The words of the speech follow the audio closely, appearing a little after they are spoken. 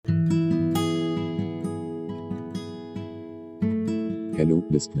Hello,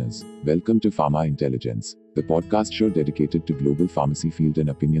 listeners. Welcome to Pharma Intelligence, the podcast show dedicated to global pharmacy field and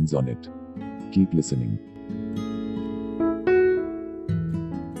opinions on it. Keep listening.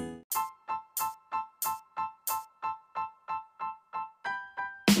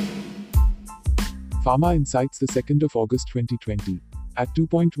 Pharma Insights, the 2nd of August 2020. At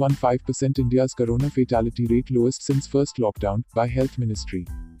 2.15%, India's corona fatality rate lowest since first lockdown, by Health Ministry.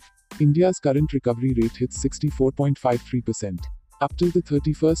 India's current recovery rate hits 64.53%. Up till the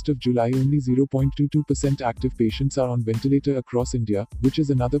 31st of July, only 0.22% active patients are on ventilator across India, which is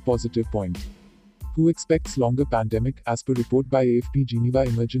another positive point. WHO expects longer pandemic, as per report by AFP. Geneva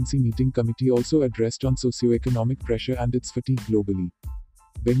Emergency Meeting Committee also addressed on socio-economic pressure and its fatigue globally.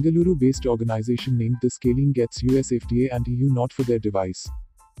 Bengaluru-based organization named the scaling gets US FDA and EU nod for their device.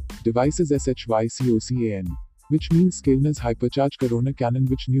 Device is SHYCOCAN, which means Scalen's hypercharged corona cannon,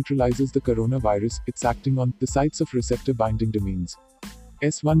 which neutralizes the coronavirus. It's acting on the sites of receptor binding domains.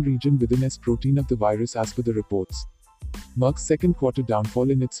 S1 region within S protein of the virus, as per the reports. Merck's second quarter downfall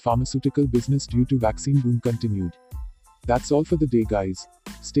in its pharmaceutical business due to vaccine boom continued. That's all for the day, guys.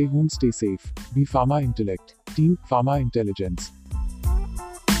 Stay home, stay safe. Be Pharma Intellect. Team Pharma Intelligence.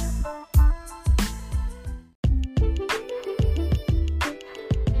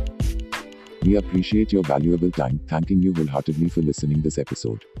 We appreciate your valuable time, thanking you wholeheartedly for listening this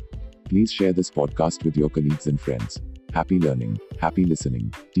episode. Please share this podcast with your colleagues and friends. Happy learning, happy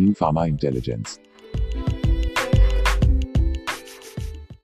listening. Team Pharma Intelligence.